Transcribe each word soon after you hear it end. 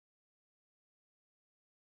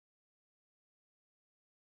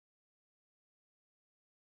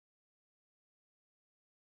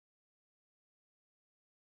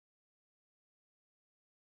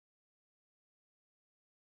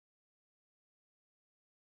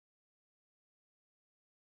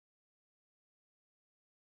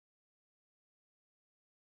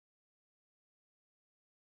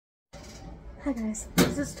Hi guys,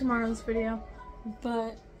 this is tomorrow's video,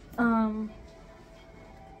 but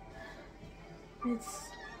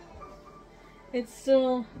it's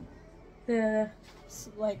still the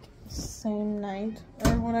like same night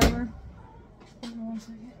or whatever. Hold on 1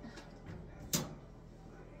 second.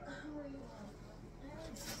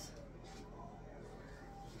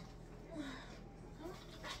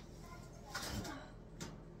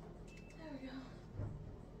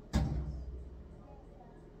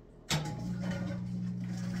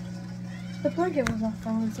 The blanket was off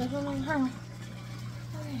balance. I don't know how.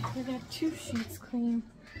 Okay, I got 2 sheets clean.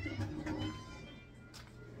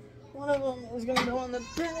 One of them is gonna go on the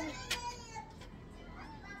bed,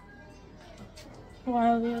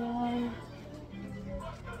 while the other one.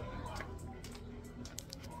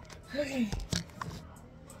 Okay.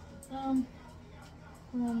 I'm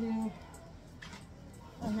gonna do.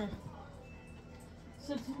 Okay.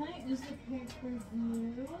 So tonight is the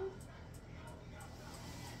pay-per-view.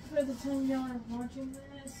 By the time y'all are watching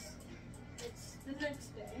this, it's the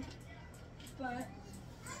next day, but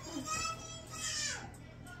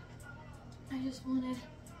I just wanted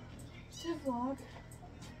to vlog.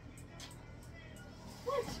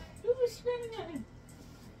 What? Who was screaming at me?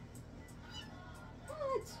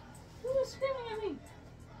 What? Who was screaming at me?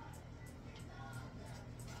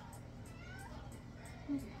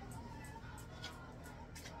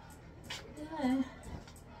 Okay.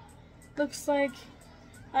 Looks like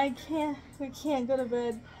we can't go to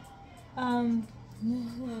bed.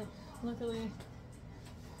 Luckily,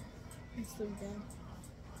 it's the weekend.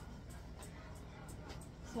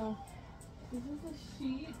 So, this is the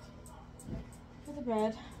sheet for the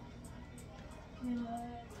bed. And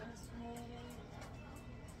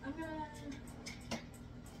I'm gonna take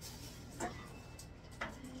a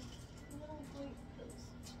little white pills.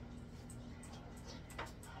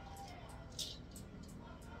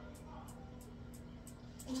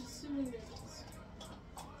 I'm assuming it is.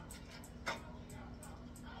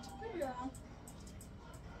 There we go.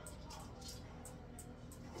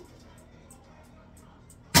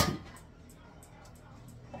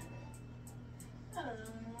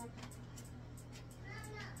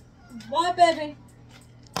 What, baby?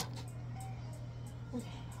 Okay.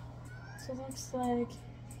 So it looks like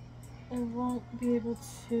I won't be able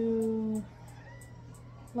to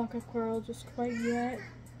lock up Coral just quite yet.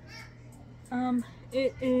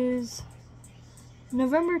 It is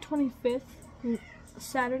November 25th,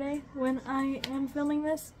 Saturday, when I am filming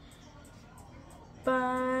this,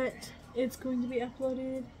 but it's going to be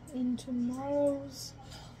uploaded in tomorrow's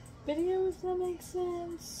video, if that makes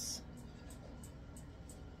sense.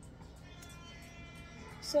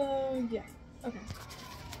 So, yeah, okay.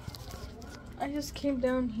 I just came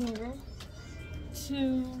down here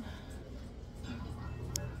to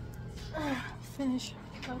finish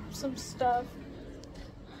up some stuff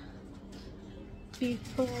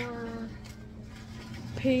before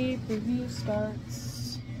pay-per-view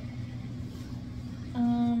starts.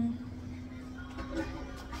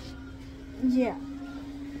 Yeah.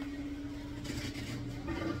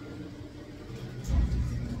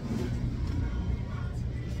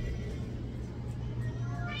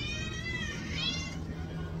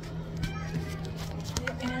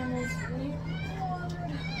 The animals need water.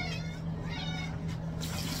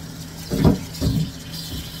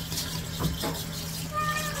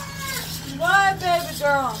 What, baby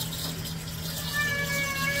girl?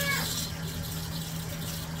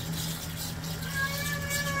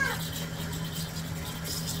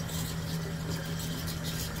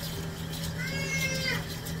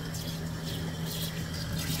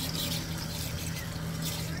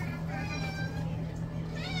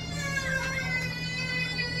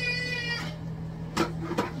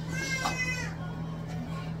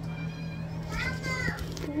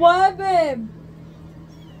 What, babe?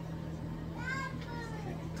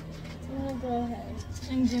 I'm gonna go ahead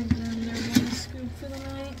and give them their one scoop for the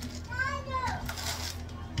night.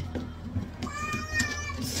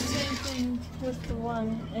 Same thing with the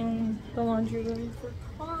one in the laundry room for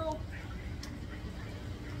Carl.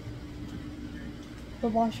 The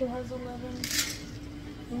washer has 11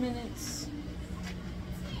 minutes.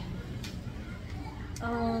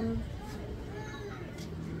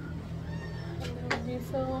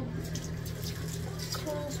 Refill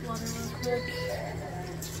Cole's water real quick.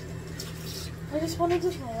 I just wanted to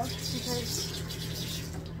vlog because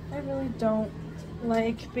I really don't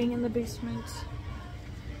like being in the basement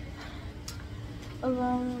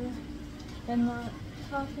alone and not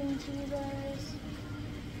talking to you guys.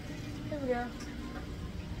 Here we go.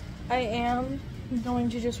 I am going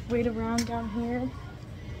to just wait around down here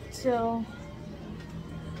till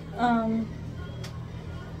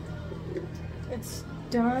it's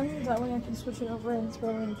done. That way I can switch it over and throw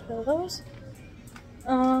in pillows.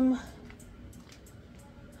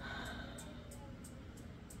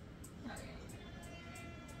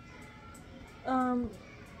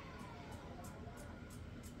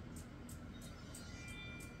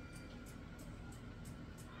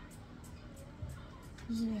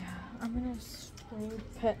 Yeah, I'm gonna spray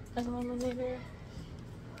pet eliminator.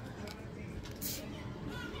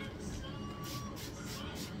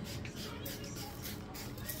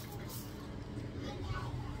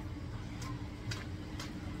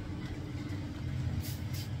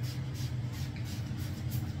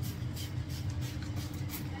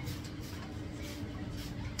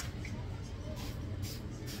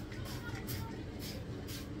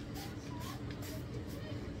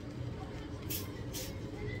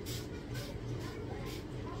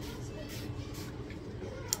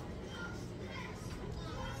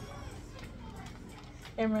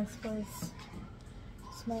 Emma's was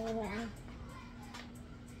smaller than me.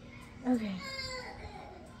 Okay.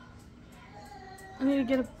 I need to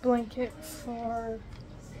get a blanket for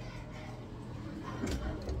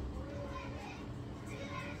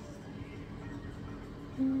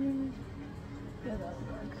yeah, that'll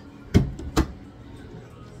work.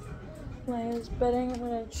 Leia's bedding. I'm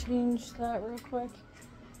gonna change that real quick.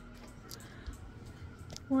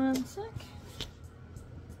 One sec.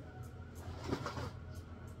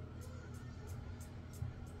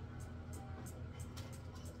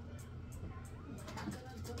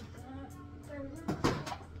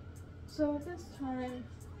 So at this time,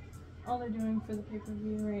 all they're doing for the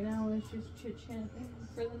pay-per-view right now is just chit-chatting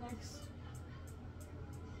for the next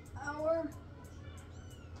hour.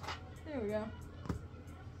 There we go.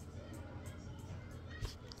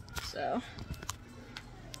 So,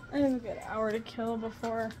 I have a good hour to kill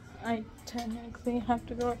before I technically have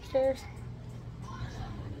to go upstairs.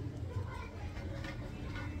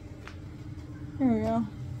 There we go.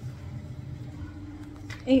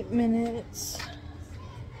 8 minutes.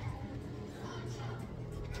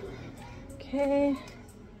 Okay.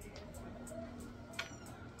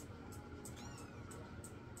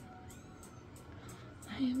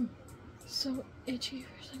 I am so itchy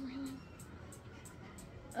for some reason.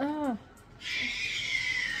 Ah.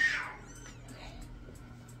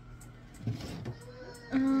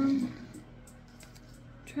 Okay.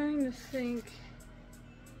 Trying to think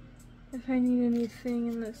if I need anything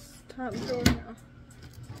in this top drawer now.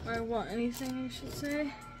 Or I want anything, I should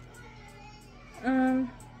say.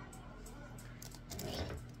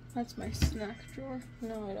 That's my snack drawer.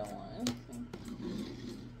 No, I don't want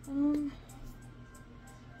anything.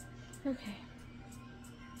 Okay.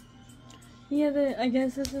 Yeah, I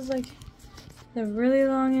guess this is like the really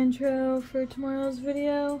long intro for tomorrow's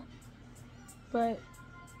video. But,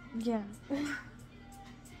 yeah.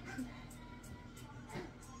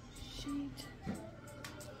 Sheet.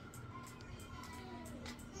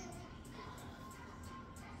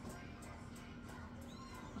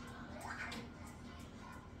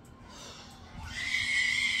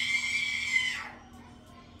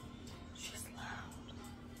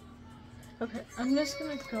 Okay, I'm just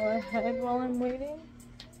gonna go ahead while I'm waiting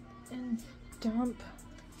and dump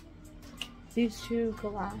these two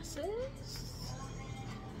glasses.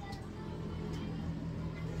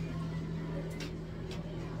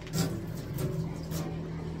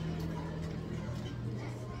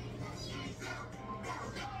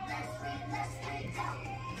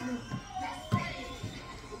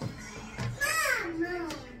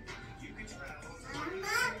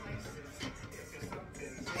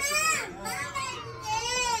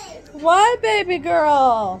 What, baby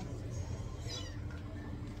girl?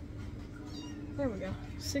 There we go.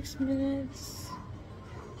 6 minutes.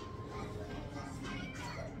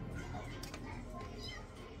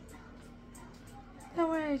 That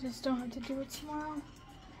way I just don't have to do it tomorrow.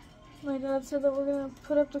 My dad said that we're gonna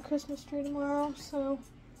put up the Christmas tree tomorrow, so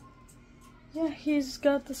yeah, he's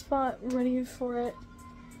got the spot ready for it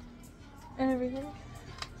and everything.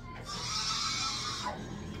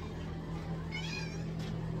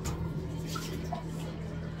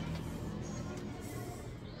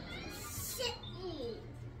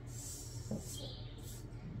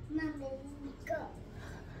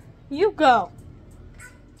 You go.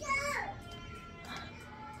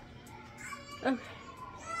 Okay.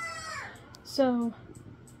 So,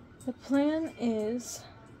 the plan is,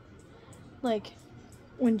 like,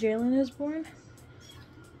 when Jalen is born,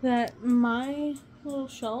 that my little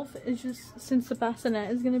shelf is just, since the bassinet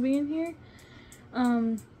is going to be in here,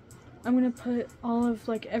 I'm going to put all of,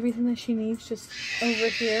 like, everything that she needs just over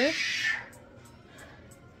here.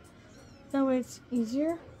 That way it's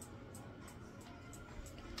easier.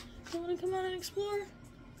 You wanna come on and explore?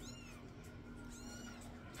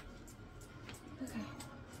 Okay.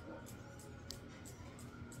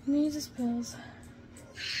 Needs his pills.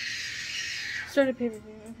 Started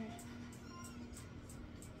pay-per-view, okay.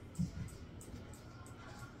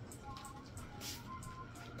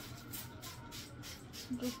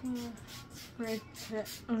 I'm just gonna write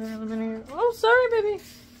it under the mirror. Oh, sorry, baby!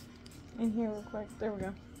 In here real quick. There we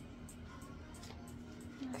go.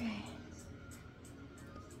 Okay.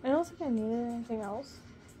 I don't think I needed anything else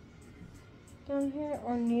down here,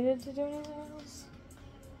 or needed to do anything else.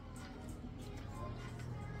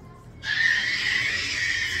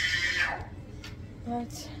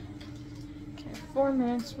 But, okay, 4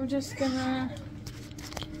 minutes. We're just gonna...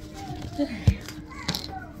 Okay.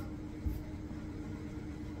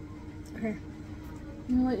 I'm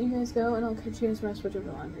gonna let you guys go, and I'll catch you guys when I switch over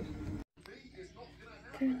to laundry.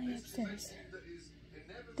 Currently upstairs.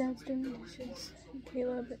 Dad's doing dishes.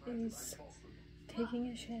 Caleb is taking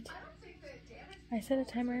a shit. I set a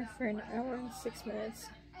timer for 1 hour and 6 minutes.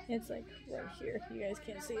 It's like right here. You guys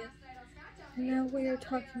can't see it. And now we are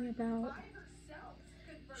talking about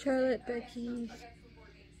Charlotte, Becky,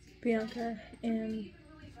 Bianca, and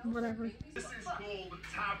whatever. This is called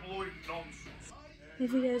tabloid nonsense.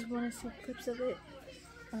 If you guys want to see clips of it,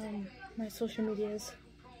 my social medias.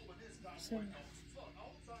 So,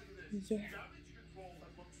 yeah.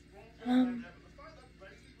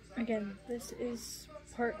 Again, this is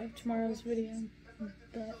part of tomorrow's video,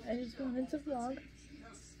 but I just wanted to vlog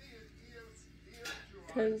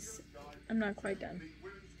because I'm not quite done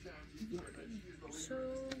vlogging. So,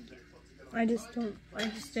 I just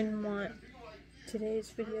didn't want today's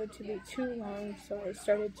video to be too long, so I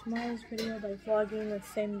started tomorrow's video by vlogging the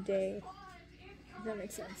same day. If that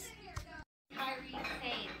makes sense. Kyrie is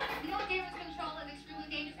saying, we know Davis control is extremely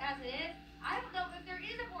dangerous as it is. I don't know if there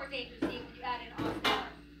is a more dangerous team when you add in Austin.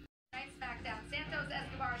 Night SmackDown, Santos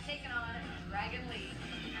Escobar taking on Dragon Lee.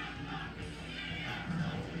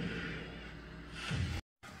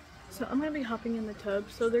 So I'm going to be hopping in the tub,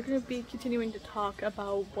 so they're going to be continuing to talk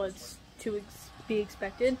about what's to be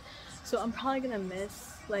expected. So I'm probably going to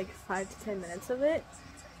miss like 5 to 10 minutes of it.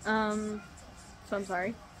 So I'm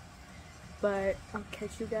sorry. But I'll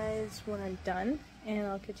catch you guys when I'm done, and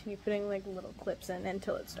I'll continue putting like little clips in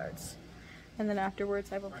until it starts. And then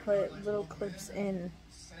afterwards I will put little clips in.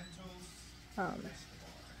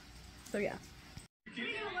 So yeah.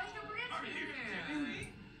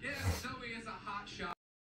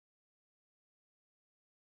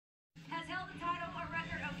 Has held the title a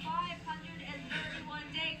record of 531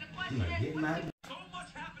 days. The question is, so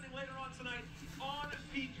much happening later on tonight on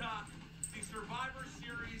Peacock. The Survivor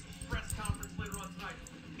Series press conference later on tonight.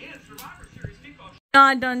 And Survivor Series Peacock.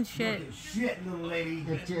 Not done shit. Shit, little lady.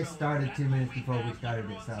 It just started 2 minutes before we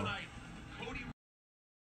started it, so.